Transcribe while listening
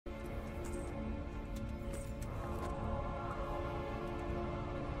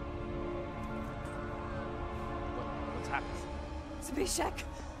Zbyszek.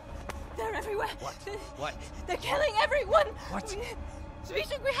 They're everywhere. What? They're killing everyone. What?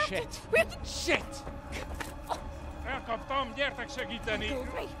 Zbyszek, we have to... Shit! Elkaptam, gyertek segíteni! Let go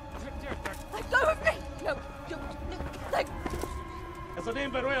of me. Gyertek! Let go of me. No. Let... Ez az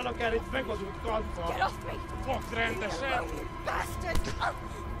ember olyan akár egy megadott kanttal! Get off me. Fogd rendesen! You bastard.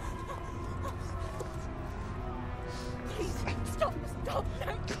 Please, stop. No.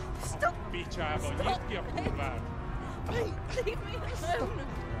 Stop. Picsába, nyisd ki a kurvát! Please, leave me alone.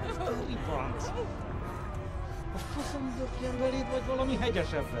 Franc! A faszom döpjen beléd, vagy valami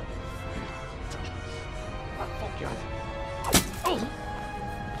hegyesebbre? Fogjad!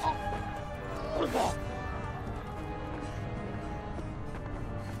 Kurva!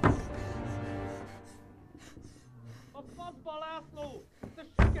 A faszba, László! Te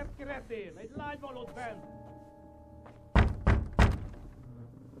süket kretén! Egy lány van ott bent!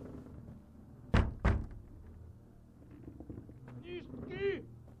 Nyisd ki!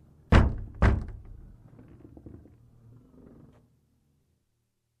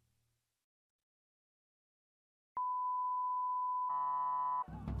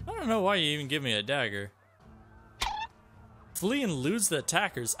 I don't know why you even give me a dagger. Flee and lose the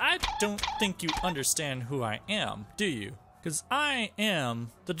attackers. I don't think you understand who I am, do you? Because I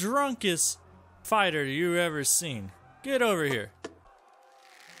am the drunkest fighter you ever seen. Get over here.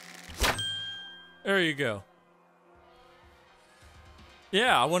 There you go.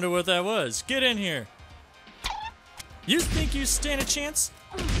 Yeah, I wonder what that was. Get in here. You think you stand a chance?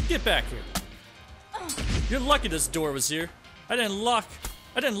 Get back here. You're lucky this door was here. I didn't lock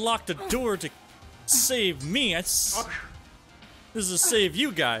the door to save me. This is to save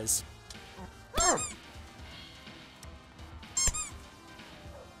you guys.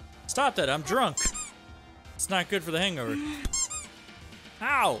 Stop that, I'm drunk. It's not good for the hangover.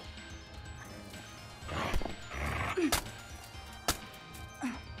 Ow!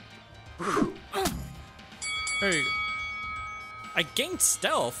 There you go. I gained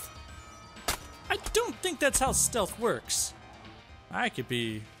stealth? I don't think that's how stealth works. I could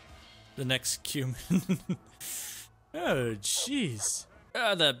be the next cumin. Oh, jeez.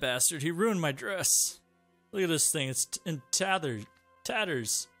 Ah, that bastard, he ruined my dress. Look at this thing, it's in tatters.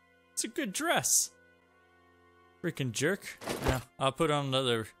 It's a good dress. Freaking jerk. Yeah, I'll put on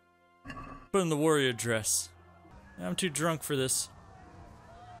put on the warrior dress. I'm too drunk for this.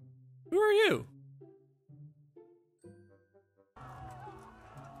 Who are you?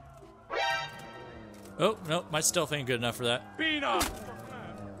 Oh, no, my stealth ain't good enough for that. Pina!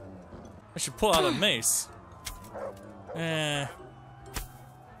 I should pull out a mace. There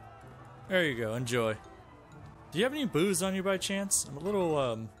you go, enjoy. Do you have any booze on you by chance? I'm a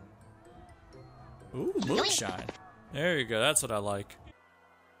little, Ooh, moonshine. There you go, that's what I like.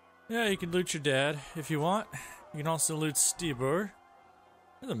 Yeah, you can loot your dad if you want. You can also loot Stibor.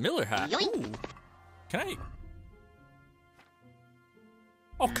 There's a Miller hat. Ooh. Can I?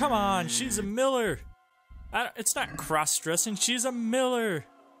 Oh, come on, she's a Miller. It's not cross-dressing, she's a Miller.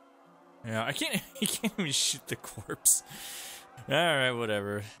 Yeah, I can't even shoot the corpse. Alright,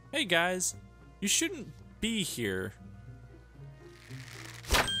 whatever. Hey guys, you shouldn't be here.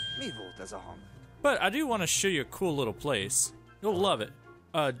 But I do want to show you a cool little place. You'll love it.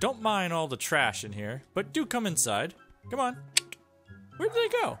 Don't mind all the trash in here, but do come inside. Come on. Where did they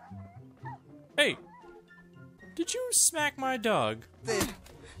go? Hey, did you smack my dog?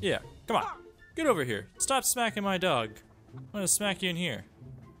 Yeah, come on. Get over here. Stop smacking my dog. I'm gonna smack you in here.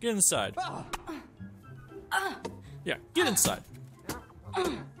 Get inside. Yeah, get inside.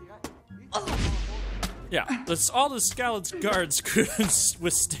 Yeah, all the Skalit's guards couldn't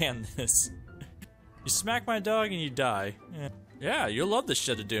withstand this. You smack my dog and you die. Yeah, you'll love this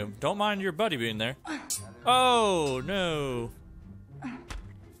Shed of Doom. Don't mind your buddy being there. Oh, no.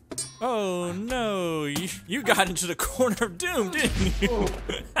 Oh, no. You got into the corner of doom, didn't you?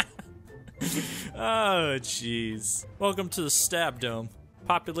 Oh, jeez. Welcome to the Stab Dome.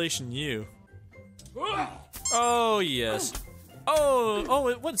 Population U. Oh, yes.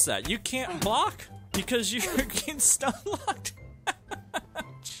 Oh, what's that? You can't block? Because you're getting stun locked?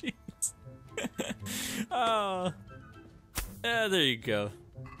 Jeez. Oh. Yeah, there you go.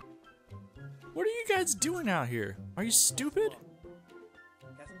 What are you guys doing out here? Are you stupid?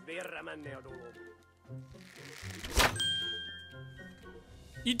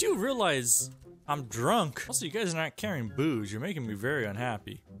 You do realize I'm drunk. Also, you guys are not carrying booze. You're making me very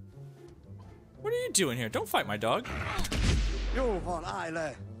unhappy. What are you doing here? Don't fight my dog.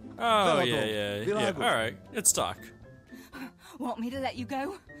 Oh, yeah. Alright, let's talk. Want me to let you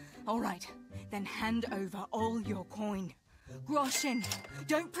go? Alright, then hand over all your coin. Groschen,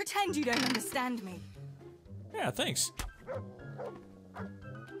 don't pretend you don't understand me. Yeah, thanks.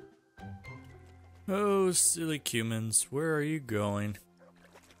 Oh, silly humans, where are you going?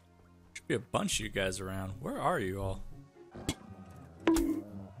 Should be a bunch of you guys around. Where are you all?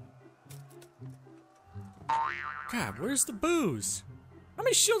 God, where's the booze? How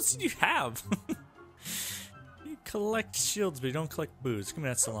many shields did you have? You collect shields, but you don't collect booze. Give me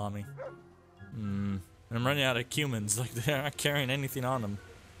that salami. I'm running out of humans. Like, they're not carrying anything on them.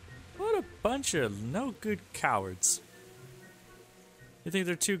 What a bunch of no good cowards. You think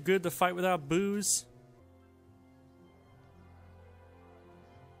they're too good to fight without booze?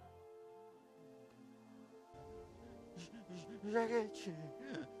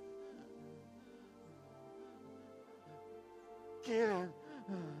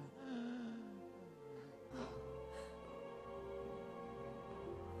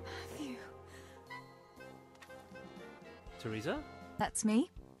 Matthew. Theresa? That's me,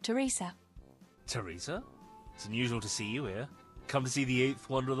 Theresa. Theresa? It's unusual to see you here. Come to see the 8th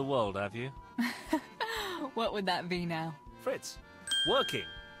wonder of the world, have you? What would that be now? Fritz, working.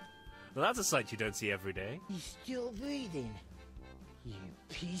 Well, that's a sight you don't see every day. He's still breathing. You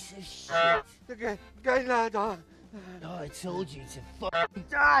piece of shit. Oh, I told you to fucking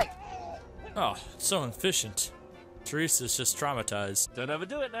die! Oh, so efficient. Teresa's just traumatized. Don't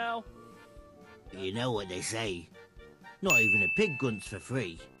overdo it now. You know what they say. Not even a pig grunts for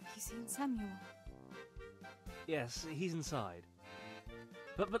free. Have you seen Samuel? Yes, he's inside.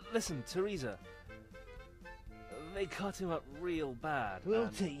 But listen, Theresa. They cut him up real bad. We'll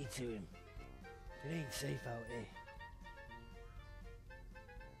and- take you to him. It ain't safe out here.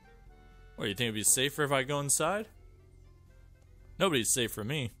 What, you think it'd be safer if I go inside? Nobody's safe for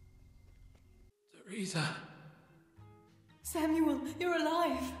me. Theresa, Samuel, you're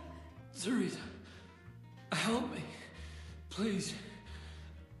alive. Theresa, help me, please.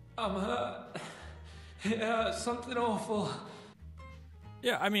 I'm hurt. It hurts, something awful.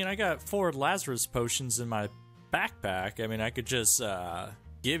 Yeah, I mean, I got 4 Lazarus potions in my backpack. I mean, I could just,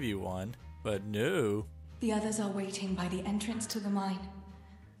 give you one, but no. The others are waiting by the entrance to the mine.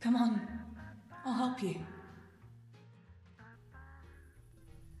 Come on, I'll help you.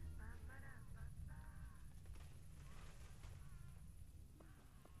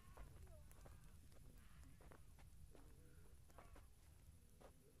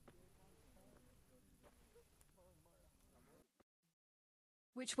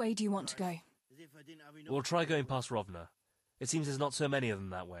 Which way do you want to go? We'll try going past Rovna. It seems there's not so many of them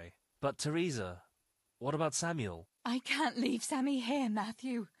that way. But Theresa, what about Samuel? I can't leave Sammy here,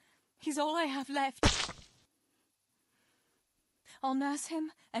 Matthew. He's all I have left. I'll nurse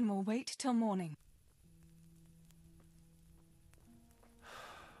him and we'll wait till morning.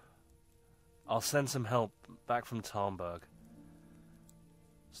 I'll send some help back from Tarnberg.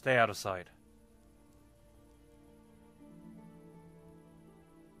 Stay out of sight.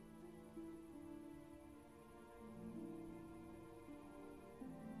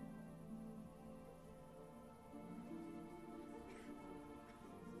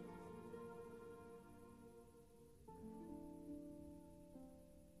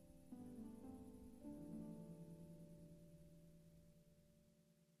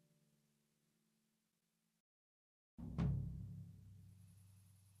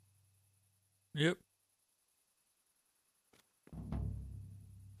 Yep.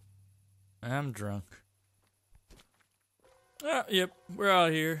 I'm drunk. Ah, yep, we're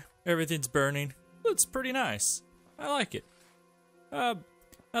out here. Everything's burning. Looks pretty nice. I like it. Now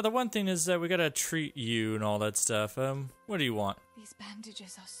the one thing is that we gotta treat you and all that stuff. What do you want? These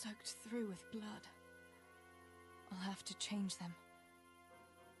bandages are soaked through with blood. I'll have to change them.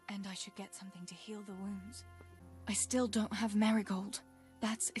 And I should get something to heal the wounds. I still don't have marigold.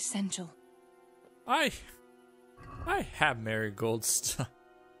 That's essential. I have marigold stuff.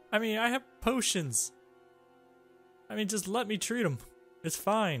 I mean, I have potions. I mean, just let me treat them. It's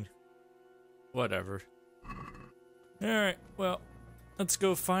fine. Whatever. Alright, well, let's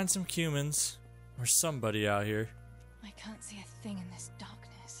go find some humans. Or somebody out here. I can't see a thing in this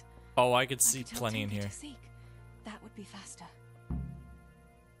darkness. Oh, I could I see could tell plenty in Timothy here. to seek. That would be faster.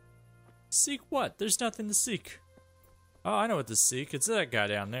 Seek what? There's nothing to seek. Oh, I know what to seek. It's that guy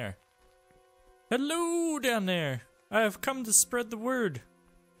down there. Hello down there. I have come to spread the word.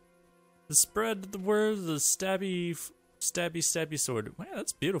 To spread the word of the stabby sword. Wow,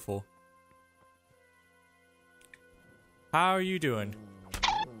 that's beautiful. How are you doing?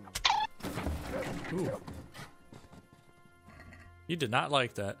 Ooh. You did not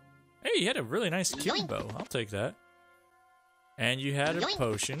like that. Hey, you had a really nice cube bow. I'll take that. And you had a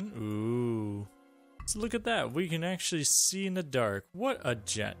potion. Ooh. So look at that. We can actually see in the dark. What a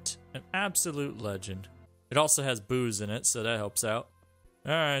gent. An absolute legend. It also has booze in it, so that helps out.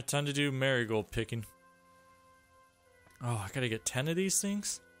 Alright, time to do marigold picking. Oh, I gotta get 10 of these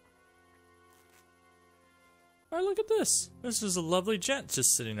things? Alright, look at this. This is a lovely gent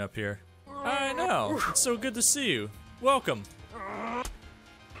just sitting up here. I know. It's so good to see you. Welcome.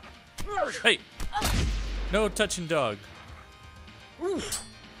 Hey! No touching dog.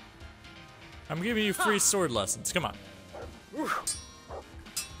 I'm giving you free sword lessons. Come on.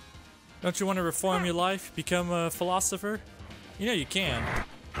 Don't you want to reform your life? Become a philosopher? You know you can.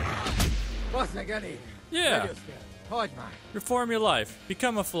 Yeah. Reform your life.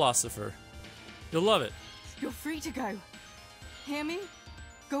 Become a philosopher. You'll love it. You're free to go. Hear me?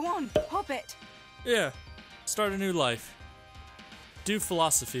 Go on, hop it. Yeah. Start a new life. Do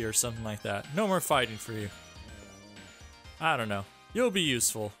philosophy or something like that. No more fighting for you. I don't know. You'll be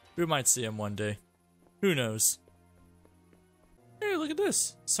useful. We might see him one day. Who knows? Hey, look at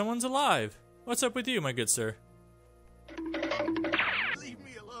this. Someone's alive. What's up with you, my good sir? Leave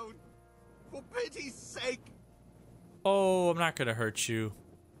me alone. For pity's sake. Oh, I'm not gonna hurt you.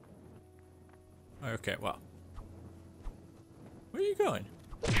 Okay, well. Where are you going?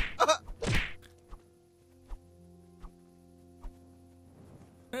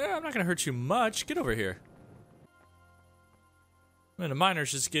 Yeah, I'm not gonna hurt you much. Get over here. I mean, the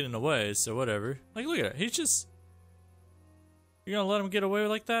miner's just getting away, so whatever. Like, look at it. He's just... You're gonna let him get away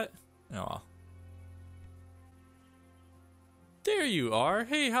like that? Oh, well. There you are.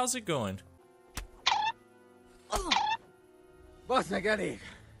 Hey, how's it going?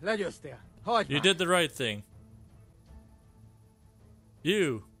 You did the right thing.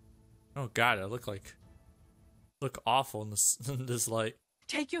 You. Oh god, I look awful in this in this light.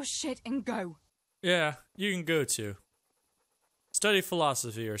 Take your shit and go. Yeah, you can go too. Study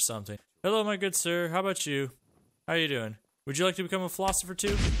philosophy or something. Hello, my good sir. How about you? How you doing? Would you like to become a philosopher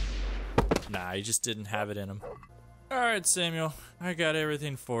too? Nah, he just didn't have it in him. Alright, Samuel. I got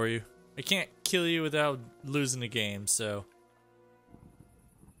everything for you. I can't kill you without losing the game, so...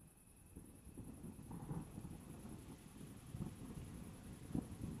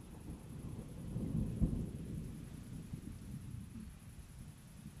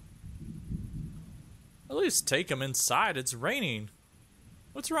 At least take him inside. It's raining.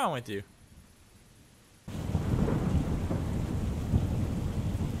 What's wrong with you?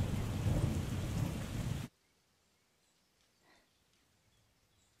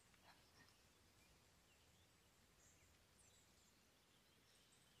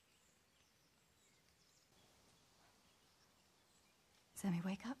 Sammy,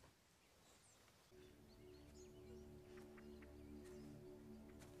 wake up.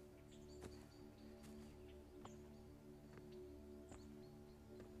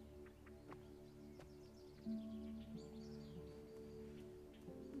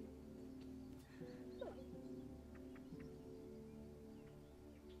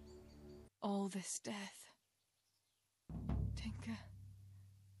 All this death. Tinker,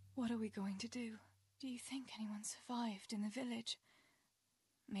 what are we going to do? Do you think anyone survived in the village?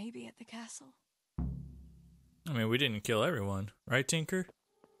 Maybe at the castle? I mean, we didn't kill everyone, right, Tinker?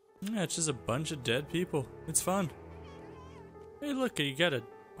 Yeah, it's just a bunch of dead people. It's fun. Hey, look, you got a...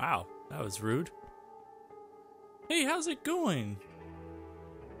 Wow, that was rude. Hey, how's it going?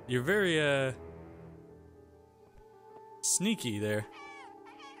 You're very, sneaky there.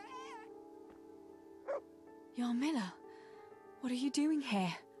 Yarmila, what are you doing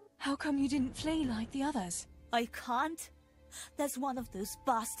here? How come you didn't flee like the others? I can't. There's one of those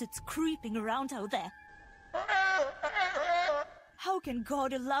bastards creeping around out there. How can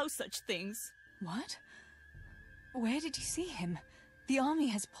God allow such things? What? Where did you see him? The army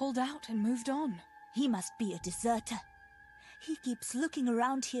has pulled out and moved on. He must be a deserter. He keeps looking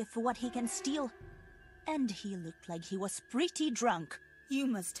around here for what he can steal. And he looked like he was pretty drunk. You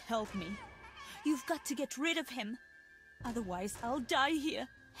must help me. You've got to get rid of him. Otherwise, I'll die here.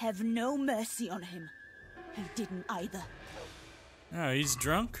 Have no mercy on him. He didn't either. Oh, he's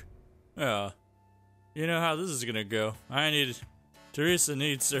drunk? Oh. You know how this is gonna go. Theresa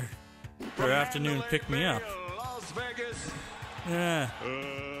needs her afternoon pick-me-up. Yeah.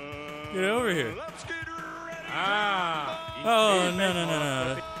 Get over here. Oh,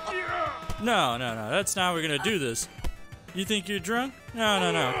 no. No. That's not how we're gonna do this. You think you're drunk?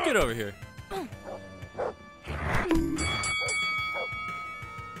 No. Get over here.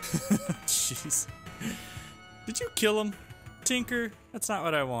 Jeez. Did you kill him? Tinker? That's not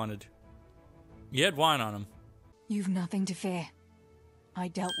what I wanted. You had wine on him. You've nothing to fear. I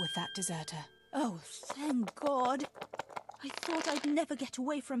dealt with that deserter. Oh, thank God. I thought I'd never get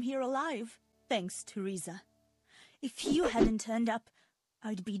away from here alive. Thanks, Theresa. If you hadn't turned up,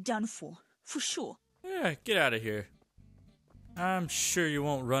 I'd be done for sure. Yeah, Yeah, get out of here. I'm sure you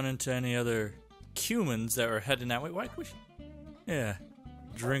won't run into any other humans that are heading that way. Why? Yeah,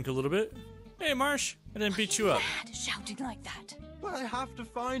 drink a little bit. Hey, Marsh, I didn't beat you up. Mad, shouting like that. But I have to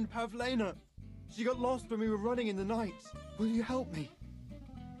find Pavlena. She got lost when we were running in the night. Will you help me?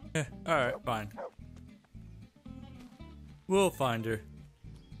 Yeah, alright, fine. We'll find her.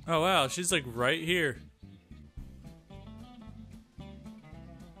 Oh wow, she's like right here.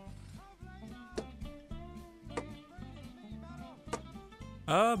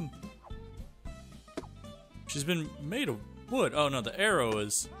 She's been made of wood. Oh no, the arrow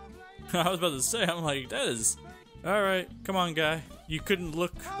is. I was about to say, I'm like, that is. Alright, come on, guy. You couldn't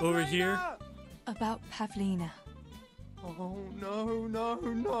look over here? About Pavlina. Oh, no, no,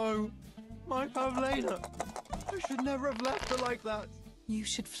 no. My Pavlena. I should never have left her like that. You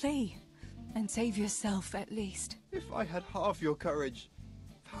should flee. And save yourself, at least. If I had half your courage,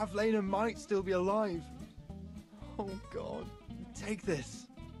 Pavlena might still be alive. Oh, God. Take this.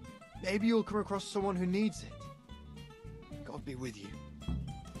 Maybe you'll come across someone who needs it. God be with you.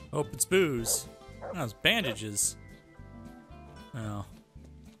 Hope it's booze. No, it's bandages. Oh.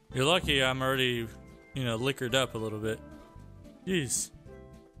 You're lucky I'm already, liquored up a little bit. Jeez.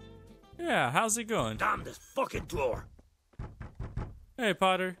 Yeah, how's it going? Damn this fucking door! Hey,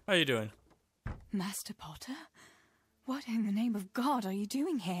 Potter. How you doing? Master Potter? What in the name of God are you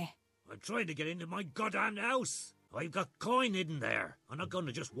doing here? I'm trying to get into my goddamn house. I've got coin hidden there. I'm not going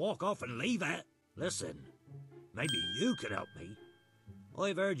to just walk off and leave it. Listen, maybe you could help me.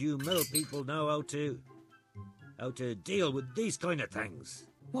 I've heard you mill people know how to deal with these kind of things.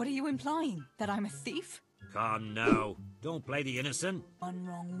 What are you implying? That I'm a thief? Come now, don't play the innocent. One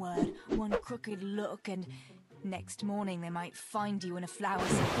wrong word, one crooked look, and next morning they might find you in a flower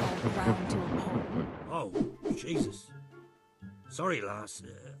supply ground to a pole. Oh, Jesus. Sorry, lass.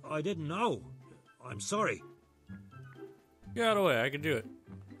 I didn't know. I'm sorry. Get out of the way, I can do it.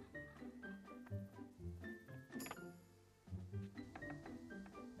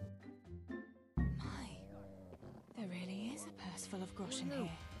 My, there really is a purse full of groschen here.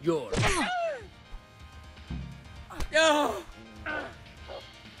 You're... Oh!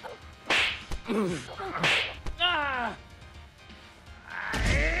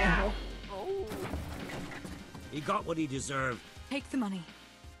 He got what he deserved. Take the money.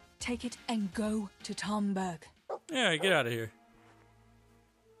 Take it and go to Tomberg. Yeah, get out of here.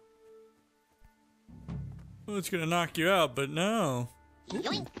 Well, it's gonna knock you out, but no.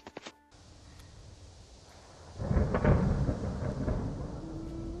 Yoink.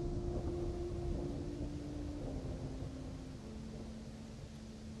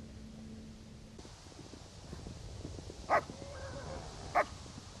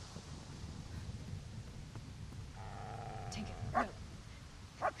 Take it. No.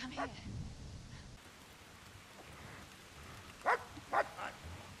 Come here.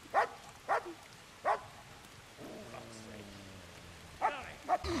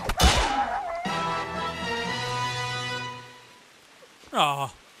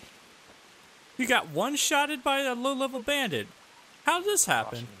 Aw. You got one-shotted by a low-level bandit. How did this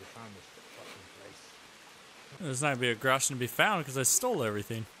happen? There's not gonna be a groschen to be found because I stole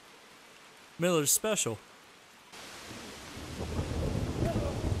everything. Miller's special.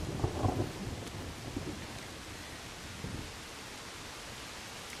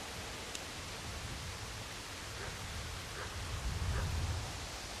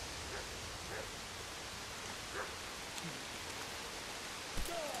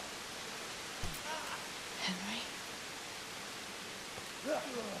 Henry?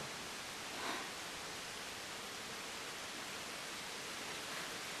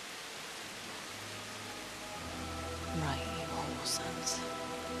 Right, you whole sons.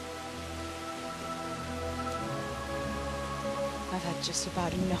 I've had just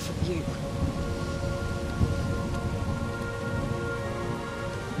about enough of you.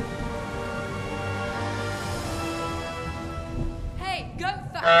 Hey, go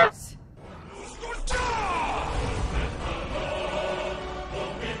fast!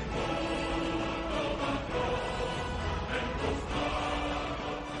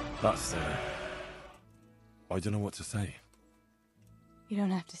 That's I don't know what to say. You don't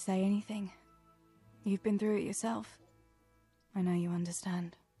have to say anything. You've been through it yourself. I know you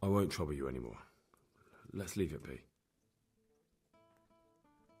understand. I won't trouble you anymore. Let's leave it be.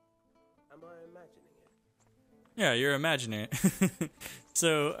 Am I imagining it? Yeah, you're imagining it.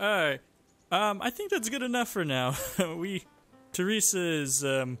 So, alright. I think that's good enough for now. Theresa is,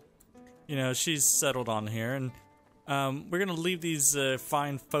 she's settled on here, and we're gonna leave these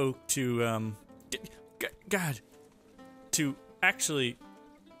fine folk to, to actually,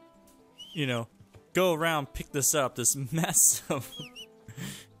 go around, pick this up, this mess of...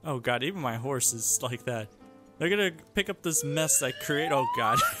 Oh god, even my horse is like that. They're gonna pick up this mess I create. Oh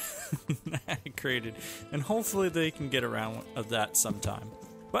god. I created. And hopefully they can get around of that sometime.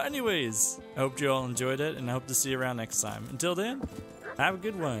 But anyways, I hope you all enjoyed it, and I hope to see you around next time. Until then, have a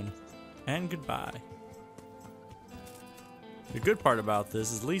good one, and goodbye. The good part about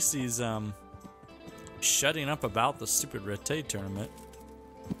this is at least he's shutting up about the stupid Rete tournament.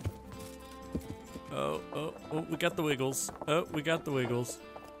 Oh, we got the wiggles. Oh, we got the wiggles.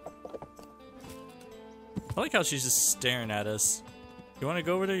 I like how she's just staring at us. You want to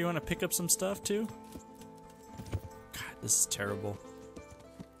go over there? You want to pick up some stuff too? God, this is terrible.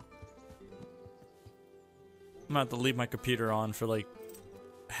 I'm gonna have to leave my computer on for like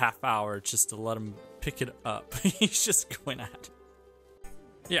half hour just to let him pick it up. He's just going at it.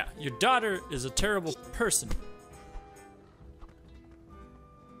 Yeah, your daughter is a terrible person.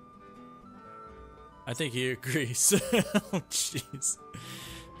 I think he agrees. Oh, jeez.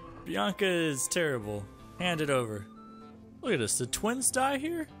 Bianca is terrible. Hand it over. Look at this. Did twins die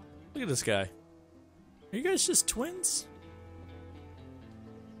here? Look at this guy. Are you guys just twins?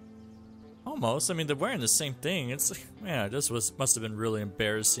 Almost. I mean, they're wearing the same thing. It's like, man, this must have been really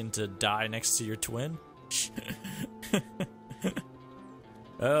embarrassing to die next to your twin.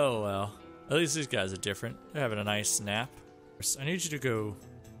 Oh, well. At least these guys are different. They're having a nice nap. I need you to go...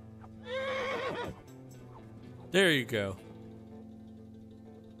 There you go.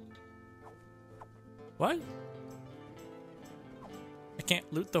 What? I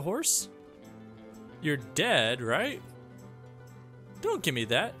can't loot the horse? You're dead, right? Don't give me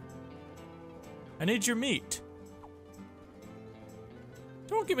that. I need your meat.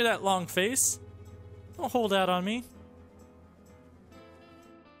 Don't give me that long face. Don't hold out on me.